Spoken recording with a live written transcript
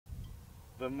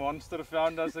The monster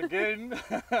found us again.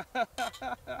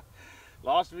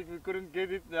 Last week we couldn't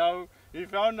get it, now he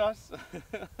found us.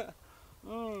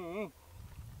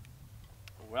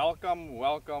 Welcome,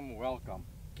 welcome, welcome.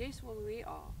 Guess where we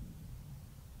are?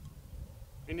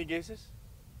 Any guesses?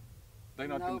 They're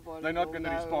not going to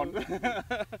know. respond.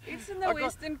 It's in the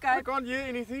Western Cape. I can't hear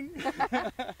anything.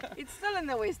 It's still in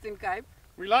the Western Cape.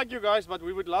 We like you guys, but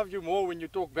we would love you more when you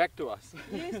talk back to us.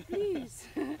 Yes, please.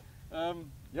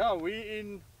 Yeah, we're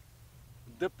in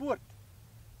the port.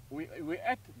 We're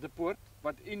at the port,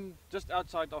 but in just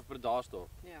outside of Bredasdorp.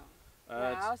 Yeah.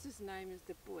 The house's name is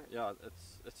the port. Yeah,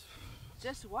 it's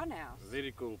just one house.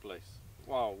 Very cool place.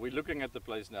 Wow, we're looking at the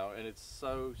place now, and it's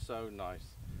so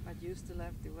nice. But you still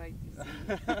have to wait to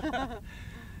see.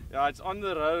 Yeah, it's on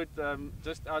the road,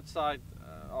 just outside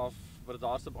of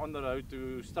Bredasdorp, on the road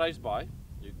to Struisbaai.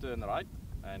 You turn right,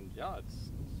 and yeah,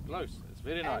 it's close. It's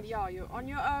very nice. And yeah, you're on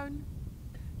your own.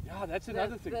 Yeah, that's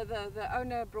another thing. The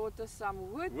owner brought us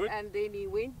some wood, and then he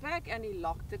went back and he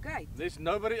locked the gate. There's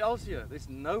nobody else here. There's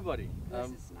nobody. This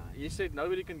is nice. He said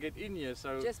nobody can get in here,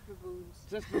 so just baboons.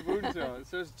 Just baboons, yeah.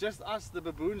 So it's just us, the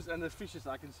baboons, and the fishes.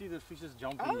 I can see the fishes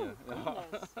jumping here.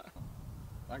 Goodness.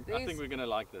 I think we're gonna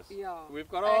like this. Yeah. We've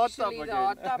got a hot tub again. The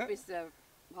hot tub is the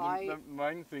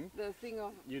main thing. The thing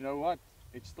of. You know what?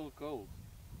 It's still cold.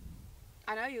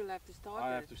 I know you'll have to start it.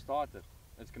 I have to start it.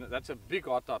 That's a big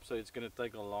hot tub, so it's gonna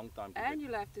take a long time to get. And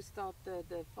you'll have to start the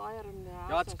fire in the house.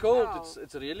 Yeah, it's cold. Well.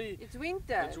 It's really. It's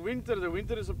winter. It's winter. The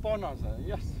winter is upon us.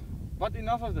 Yes. But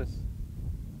enough of this.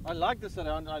 I like this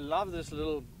around. I love this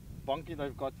little bunkie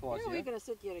they've got for us. Yeah, we're gonna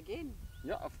sit here again.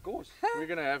 Yeah, of course. We're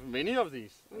gonna have many of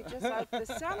these. We just hope the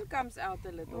sun comes out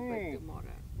a little bit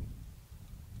tomorrow.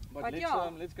 But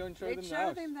let's go and show them the house. Let's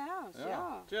show them the house.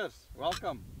 Yeah. Cheers.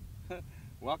 Welcome.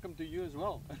 Welcome to you as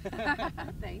well.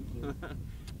 Thank you.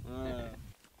 Yeah,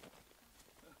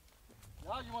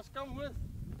 you must come with.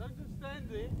 Don't just stand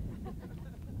there.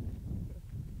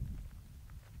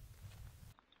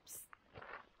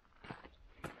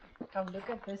 Come look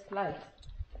at this place.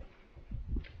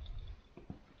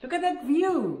 Look at that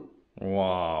view.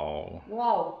 Wow.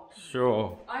 Wow.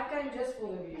 Sure. I came just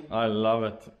for the view. I love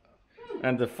it.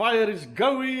 And the fire is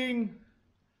going.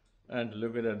 And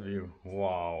look at that view.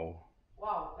 Wow.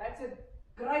 Wow, that's a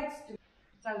great story.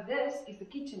 So this is the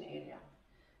kitchen area.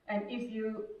 And if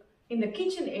you, in the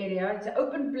kitchen area, it's an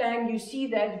open plan, you see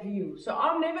that view. So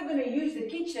I'm never going to use the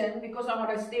kitchen because I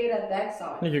want to stare at that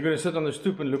side. You're going to sit on the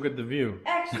stoop and look at the view.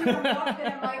 Actually, I'm not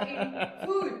going to make any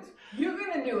food. You're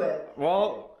going to do it.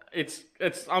 Well,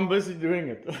 I'm busy doing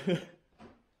it.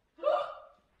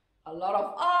 A lot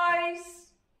of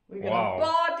ice. We're going to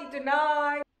party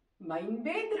tonight. Main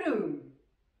bedroom.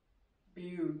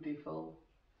 Beautiful.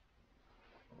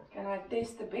 Can I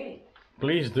test the bed?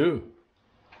 Please do.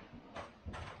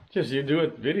 Just you do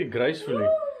it very gracefully.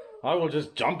 I will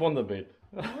just jump on the bed.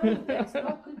 No, that's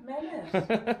not good manners.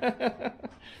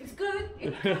 It's good.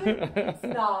 It's good. It's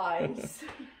nice.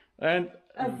 And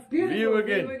a beautiful view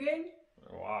again.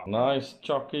 Wow. Nice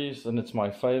chockies, and it's my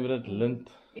favorite lint.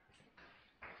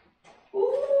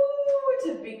 It's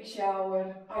a big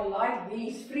shower. I like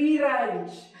these free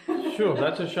range. Sure,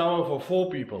 that's a shower for 4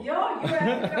 people. Yeah, you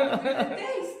have to go do the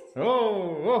test.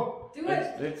 Oh. Do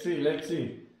it. Let's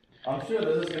see. I'm sure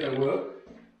this is going to work.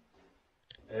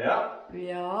 Yeah.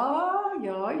 Yeah.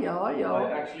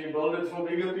 I actually built it for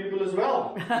bigger people as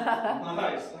well.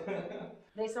 Nice.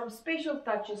 There's some special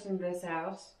touches in this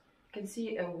house. You can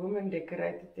see a woman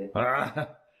decorated it.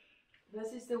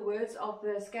 This is the words of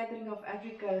the Scattering of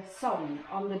Africa song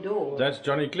on the door. That's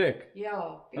Johnny Clegg.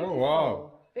 Yeah. Beautiful. Oh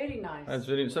wow. Very nice. That's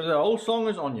very. So the whole song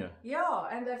is on you. Yeah,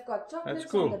 and they've got chocolates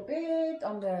cool. on the bed,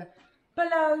 on the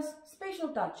pillows, special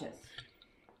touches.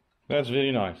 That's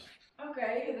very nice.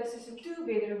 Okay, this is a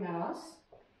 2-bedroom house.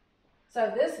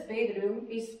 So this bedroom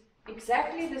is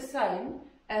exactly the same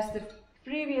as the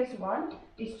previous one.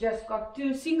 It's just got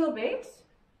 2 single beds.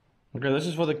 Okay, this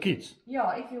is for the kids.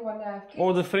 Yeah, if you want to have kids.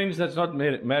 Or the friends that's not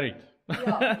married.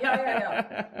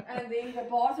 Yeah. And then the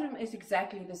bathroom is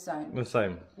exactly the same. The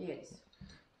same. Yes.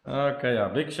 Okay, yeah,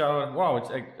 big shower. Wow, it's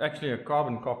actually a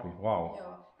carbon copy. Wow.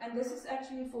 Yeah, and this is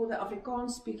actually for the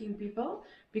Afrikaans speaking people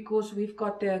because we've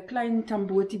got the Klein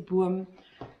Tamboti Boom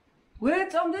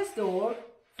words on this door.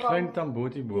 Klein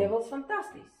Tamboti Boom. Levels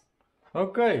Fantasties.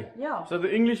 Okay. Yeah. So the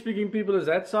English speaking people is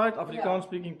that side, Afrikaans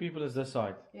speaking people is this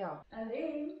side. Yeah. And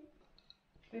then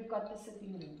we've got the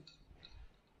sitting room.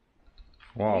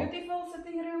 Wow. Beautiful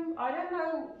sitting room. I don't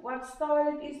know what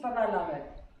style it is, but I love it.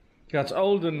 Yeah, it's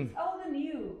old and... It's old and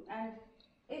new and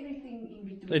everything in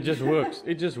between. It just works.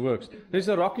 It just works. There's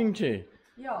a rocking chair.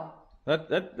 Yeah.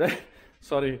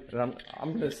 Sorry,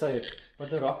 I'm gonna say it, but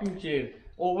the rocking chair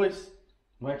always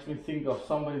makes me think of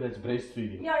somebody that's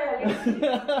breastfeeding. Yeah, let's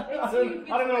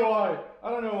see. I don't know why. I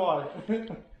don't know why.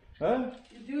 Huh?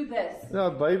 You do this. Yeah,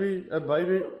 a baby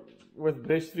with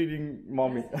breastfeeding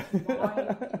mommy.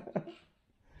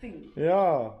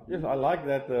 Yeah, yes, I like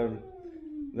that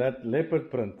that leopard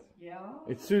print. Yeah.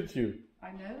 It suits you.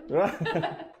 I know.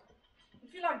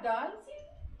 If you like dancing,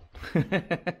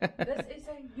 this is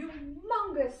a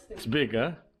humongous thing. It's big,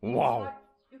 huh? Wow. Like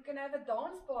you can have a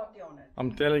dance party on it.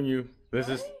 I'm telling you, this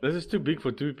is too big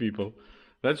for 2 people.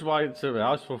 That's why it's a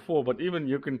house for 4. But even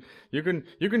you can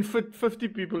fit 50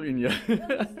 people in here.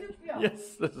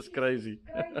 Yes, this is crazy.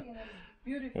 Crazy and it's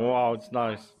beautiful. Wow, it's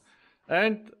nice.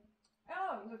 And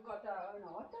oh, we've got our own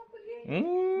hot tub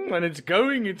again. and it's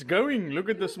going. Look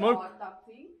at the smoke. Hot tub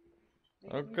thing.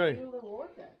 Okay. Feel the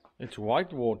water. It's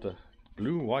white water.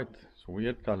 Blue white. It's a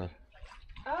weird color.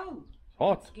 Oh.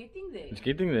 Hot. It's getting there. It's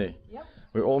getting there. Yep.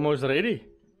 We're almost ready.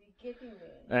 We're getting there.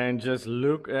 And just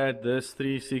look at this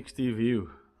 360 view.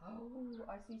 Oh,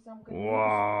 I see some good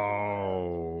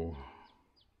Wow.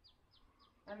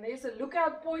 And there's a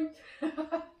lookout point.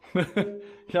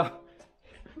 Yeah.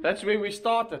 That's where we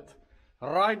started.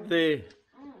 Right there.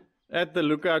 At the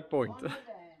lookout point.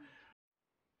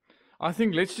 I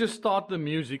think let's just start the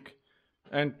music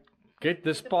and get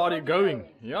this party going.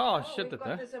 Yeah, shit We've it, got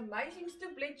huh? this amazing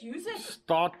stoop. Let's use it.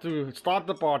 Start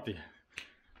the party.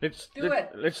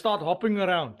 Let's start hopping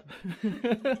around.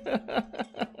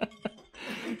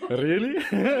 Really?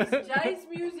 It's Jay's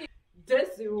music.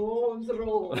 This horns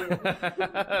roll.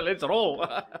 Let's roll.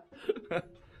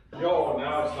 Yo,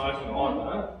 now it's nice and hot,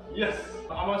 huh? Yes.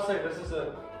 I must say this is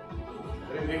a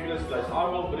ridiculous place. I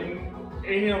will bring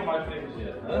any of my friends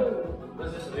here. Huh?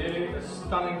 This is really a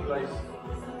stunning place.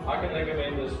 I can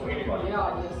recommend this for anybody.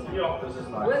 Yeah, yes. Yeah, this is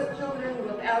nice. With children,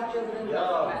 without children.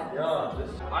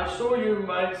 Yeah. I saw you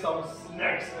make some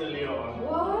snacks earlier on.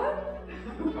 What?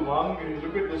 I'm hungry.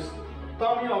 Look at this.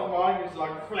 Tummy of mine is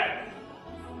like flat.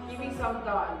 Give me some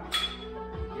time.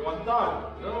 You want time?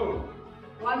 No.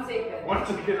 1 second. 1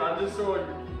 second. I just saw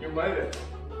you made it.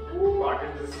 Ooh, I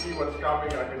can just see what's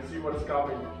coming. I can see what's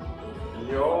coming.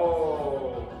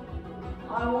 Yo.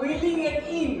 I'm wheeling it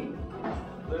in.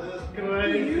 This is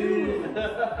crazy.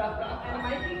 I'm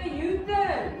making a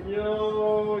U-turn.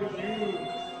 Yo,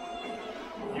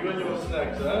 you and your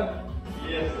snacks, huh?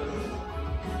 Yes, this is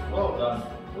well done.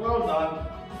 Well done.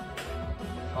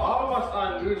 How must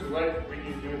I lose weight when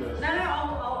you do this? No,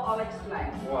 I'll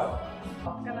explain. What?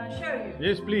 Can I show you?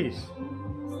 Yes, please.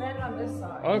 Stand on this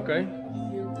side. Okay.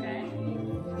 You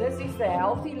can. This is the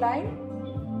healthy lane.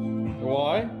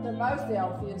 Why? The most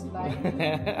healthiest lane.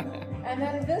 And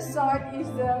then this side is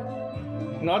the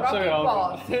Not so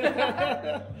healthy.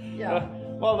 path. Yeah.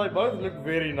 Well, they both look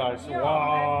very nice. Yeah,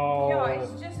 Wow. yeah,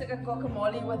 it's just a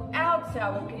guacamole without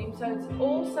sour cream, so it's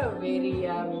also very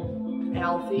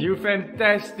healthy. You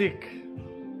fantastic.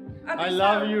 Okay, I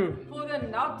love you. For the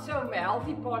not so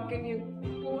healthy part, can you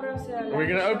pour us a We're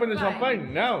gonna open the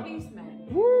champagne now. Please, man.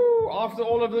 Woo! After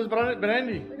all of this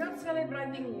brandy. We're not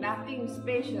celebrating nothing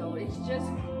special. It's just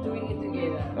doing it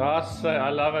together. I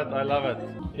love it. I love it.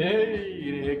 Hey,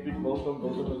 hierdie hektiek welkom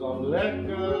is al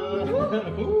lekker.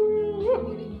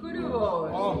 Good boy.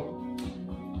 Oh.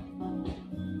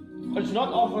 It's not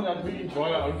often that we enjoy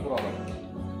our own product.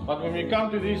 But when we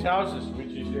come to these houses,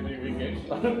 which is every weekend,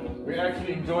 we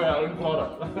actually enjoy our own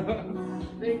product.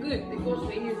 Very good, because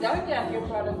when you don't have your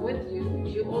product with you,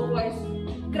 you always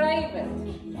crave it.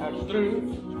 That's true,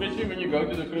 especially when you go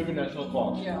to the Kruger National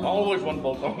Park. Yeah. I always want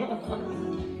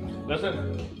biltong. Listen,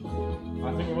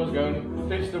 I think we must go and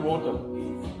test the water.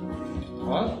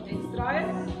 What? Let's try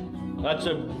it. That's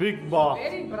a big bath.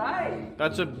 Very bright.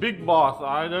 That's a big bath.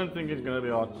 I don't think it's going to be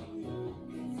hot.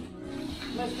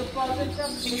 Must deposit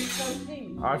some glucose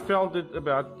thing. I felt it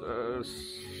about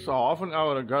half an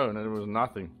hour ago and it was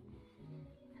nothing.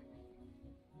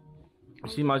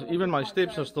 See, even my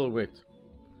steps are still wet.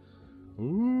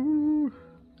 Ooh.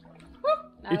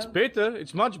 No. It's better.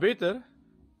 It's much better.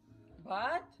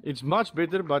 But? It's much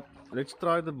better, but let's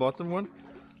try the bottom one.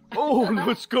 Oh,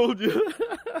 what's cold you?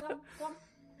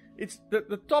 It's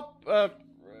the top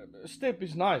step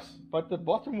is nice, but the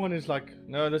bottom one is like,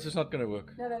 no, this is not going to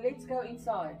work. No, let's go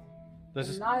inside.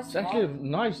 This nice it's actually a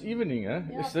nice evening, eh?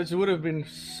 Yeah. This would have been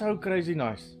so crazy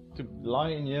nice to lie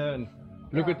in here and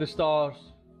look at the stars.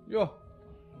 Yeah.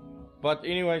 But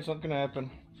anyway, it's not going to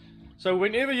happen. So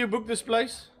whenever you book this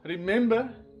place, remember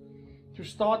to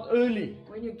start early.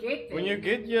 When you get there. When you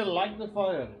get here, light the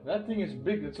fire. That thing is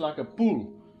big. It's like a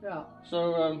pool. Yeah.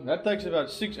 So that takes about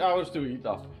 6 hours to heat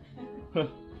up.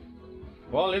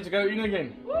 Well, let's go in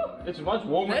again. Woo! It's much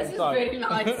warmer This inside. is very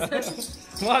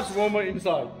nice. Much warmer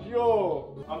inside.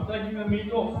 Yo! I'm taking the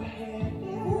meat off.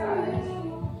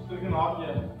 Sticking hard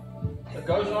here. It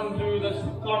goes on to this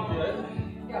plank here.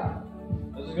 Yeah.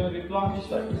 This is going to be planky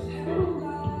steak.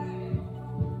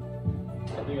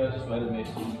 I think I just made a mess.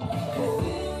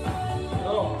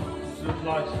 Oh, this looks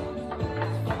nice.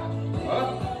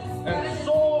 Huh? And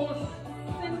sauce.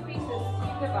 Thin pieces.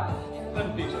 Think about it. Thin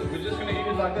pieces. We're just going to eat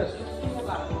it like this. Think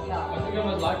about it. Yeah. I think I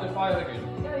must light the fire again.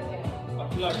 Yeah, you can. I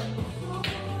feel like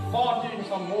partying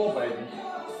some more, baby.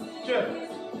 Cheers.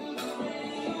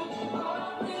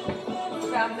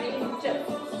 Family chips.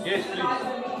 Yes,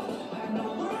 please.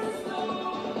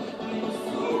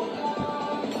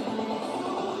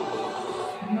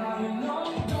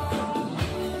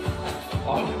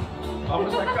 I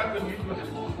wish I cut the music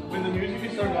when the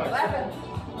music is so nice. Rabbit.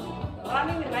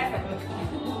 Running rabbit.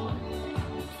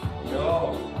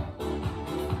 Yo.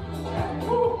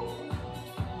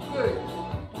 Good.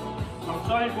 I'm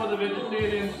sorry for the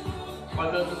vegetarians,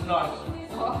 but this is nice.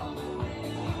 Oh.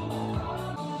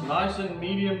 Nice and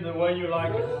medium the way you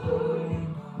like it.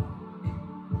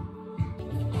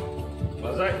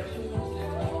 What's that?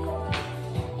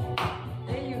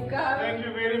 There you go. Thank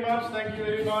you very much, thank you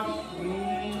very much.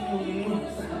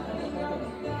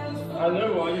 I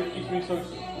know why you keep me so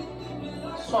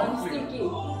softly. Sticky.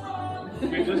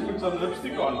 We just put some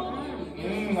lipstick on.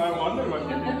 I wonder what you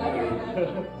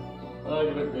did. Oh,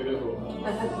 you look beautiful.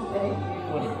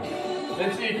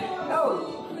 Let's eat.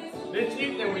 Oh. Let's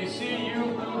eat and we see you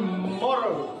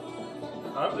tomorrow.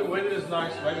 I hope the weather is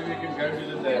nice. Maybe we can go to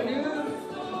the dam.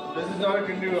 This is not a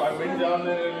canoe. I went down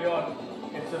there early on.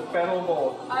 It's a paddle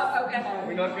board. Oh, okay.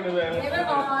 We're not going to be able to. Never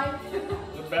mind.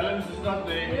 The balance is not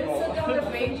there We'll anymore. sit on the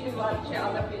bench and watch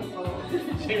other people.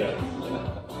 Cheers.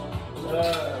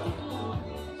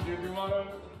 See you tomorrow.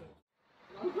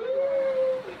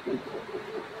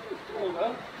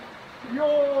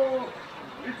 Yo!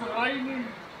 It's raining.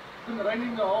 It's been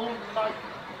raining the whole night.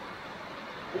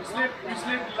 We slept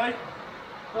late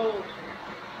till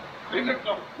 10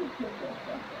 o'clock.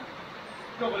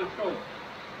 No, but it's cold.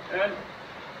 And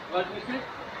like we said,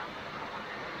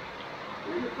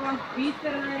 You can't beat the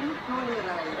rain, join the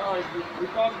rain. no, we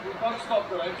can't stop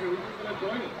the rain, so we're just going to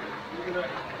join it. We're going to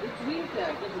It's winter.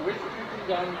 just wet everything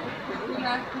down here. We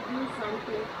like to do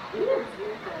something. It's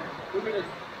winter. Look at this.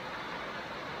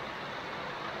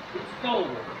 It's cold.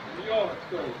 Yeah, it's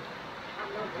cold.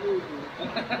 I'm not losing.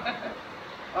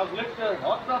 I've left the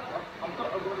hot tub. I'm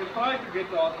going to try to get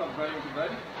the hot tub going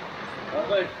today.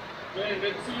 Okay,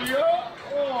 let's see.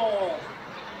 Oh!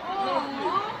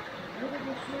 Oh, Look at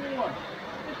the small one.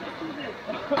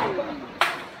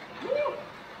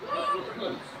 That was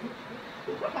close.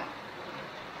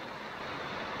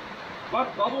 What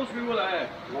bubbles we will have?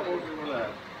 Bubbles we will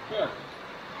have. Sure.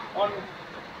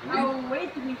 our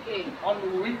wet weekend.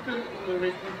 On winter in the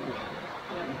West Indies.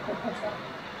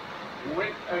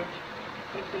 Wet and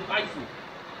it's icy.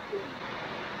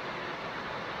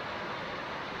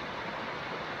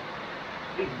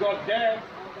 It's got gas.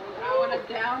 I want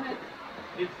to down it.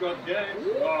 It's got gas.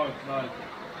 Oh, it's nice.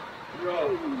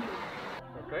 Yeah.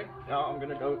 Okay, now I'm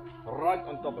gonna go right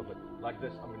on top of it, like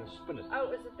this. I'm gonna spin it.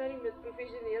 Oh, is het dan niet met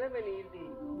professionele manier die?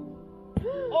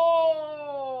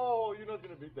 Oh, you're not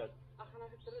gonna beat that. Ag, gaan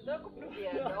ek dit ook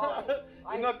probeer.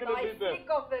 You're not gonna beat that. Flick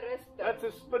of the wrist. That's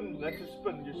a spin. That's a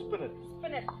spin. You spin it.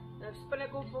 Spin it. Nou spin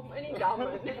ek op hom in die dam in.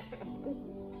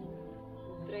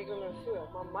 Trek hom nou so,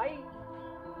 maar my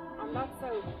I'm not so.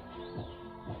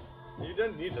 You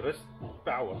don't need wrist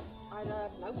power. I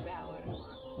have no power.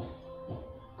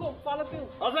 Kom, val op jou.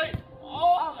 I'll say,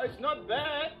 oh, it's not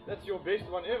bad. That's your best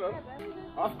one ever.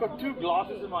 I've got two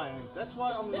glasses in my hand. That's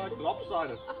why I'm like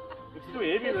lopsided. It's too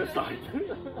heavy this side.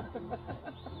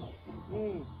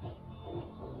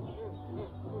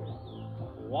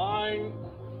 Wine.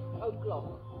 Oh, klop.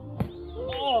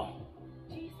 Oh,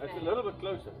 Jeez, that's a man. little bit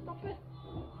closer. Stop it.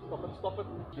 Stop it, stop it.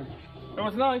 That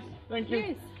was nice. Thank you.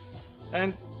 Yes.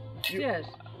 And you, Cheers.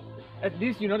 at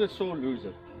least you're not a sore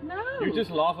loser. No. You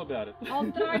just laugh about it.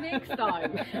 I'll try next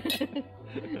time.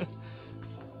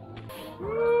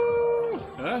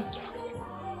 Huh?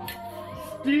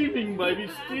 Steaming, baby,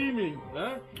 steaming.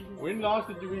 Huh? When last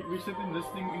did we sit in this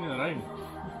thing in the rain?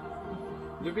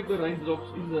 Look at the raindrops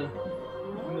in the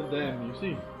dam. You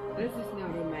see? This is now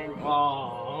romantic.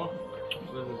 Aww,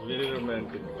 this is very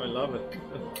romantic. I love it.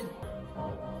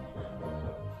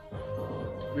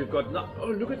 We've got oh,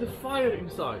 look at the fire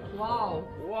inside. Wow.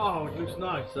 Wow, it looks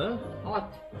nice, huh?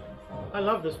 Hot. I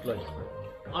love this place.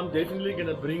 I'm definitely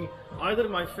gonna bring either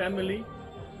my family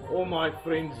or my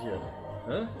friends here.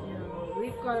 Huh? Yeah,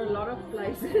 we've got a lot of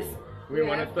places we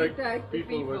want to take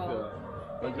people with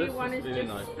but this Everyone is is really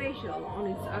just nice. special on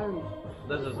its own.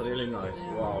 This is really nice.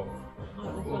 Yeah. Wow. I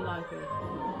also like it.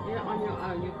 Yeah, on your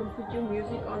own. You can put your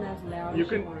music on as loud You as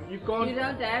can. you want. You can't. You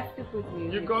don't have to put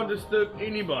music. You can't disturb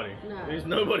anybody. No. There's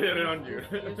nobody around you.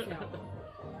 Just yourself.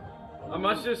 I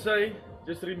must just say,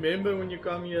 just remember when you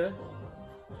come here,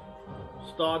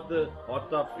 start the hot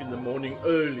tub in the morning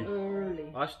early.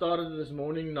 Early. I started this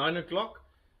morning 9 o'clock,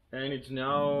 and it's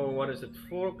now, what is it,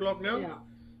 4 o'clock now? Yeah.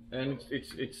 And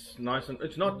it's nice, and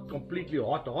it's not completely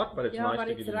hot, but it's nice but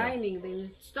to it's get in there. raining, then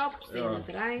it stops, then Yeah.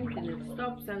 it rains, then it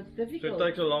stops, so it's So difficult. it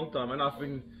takes a long time, and I've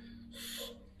been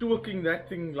stoking that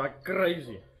thing like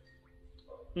crazy.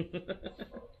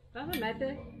 Doesn't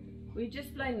matter. We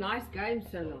just play nice games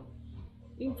so long.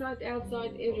 Inside,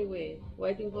 outside, everywhere.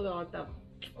 Waiting for the hot tub.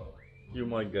 You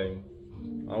my game.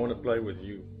 I want to play with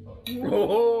you.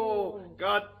 Oh,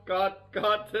 cut.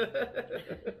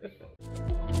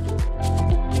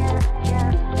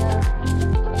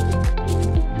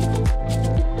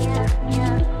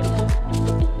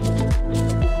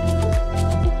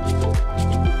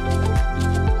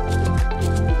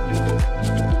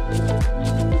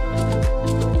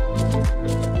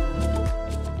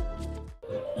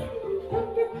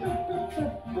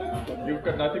 You've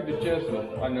got nothing to cheers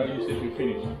with. I know you said you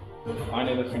finished. I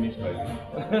never finished, baby.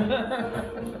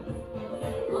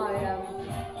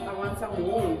 I want some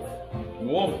warmth.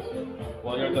 Warmth.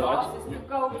 Well, you're at the right. It's too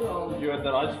cold to hold. You're at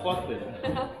the right spot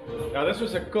there. Now this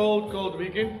was a cold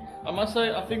weekend. I must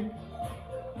say, I think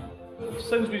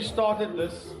since we started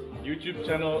this YouTube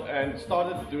channel and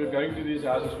started going to these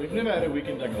houses, we've never had a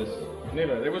weekend like this.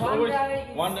 Never. There was always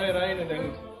one day rain and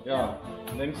then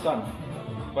and then sun.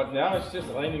 But now it's just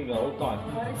raining the whole time.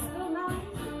 But it's still nice.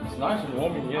 It's nice and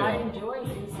warm in here. I enjoy it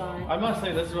inside. I must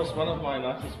say this was one of my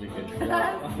nicest weekends.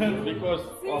 Because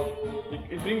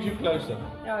it brings you closer.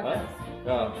 Yeah, it does.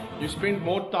 Yeah. You spend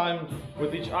more time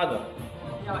with each other.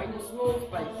 Yeah, in a small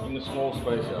space. In a small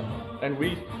space, yeah. And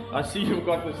I see you've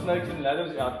got the snakes and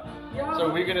ladders out. Yeah.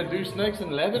 So we're gonna do snakes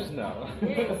and ladders now.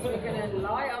 Yes, we're gonna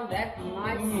lie on that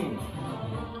nice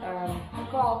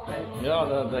carpet.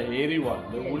 Yeah, the hairy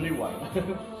one, the woolly one.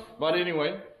 But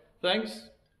anyway, thanks.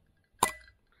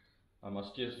 I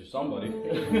must cheers to somebody.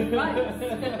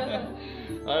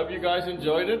 I hope you guys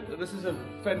enjoyed it. This is a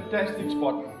fantastic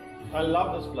spot. I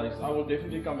love this place. I will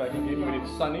definitely come back again when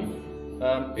it's sunny.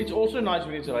 It's also nice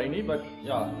when it's rainy, but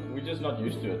yeah, we're just not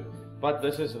used to it. But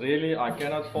this is really, I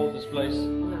cannot fault this place.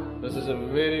 No. This is a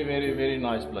very, very, very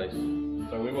nice place.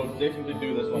 So we will definitely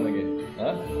do this one again.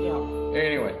 Huh? Yeah.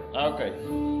 Anyway, okay.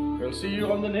 We'll see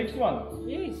you on the next one.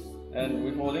 Yes. And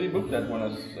we've already booked that one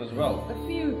as well. A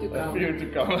few to come. A few to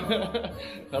come.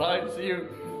 Alright, see you.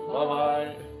 Bye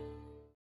bye.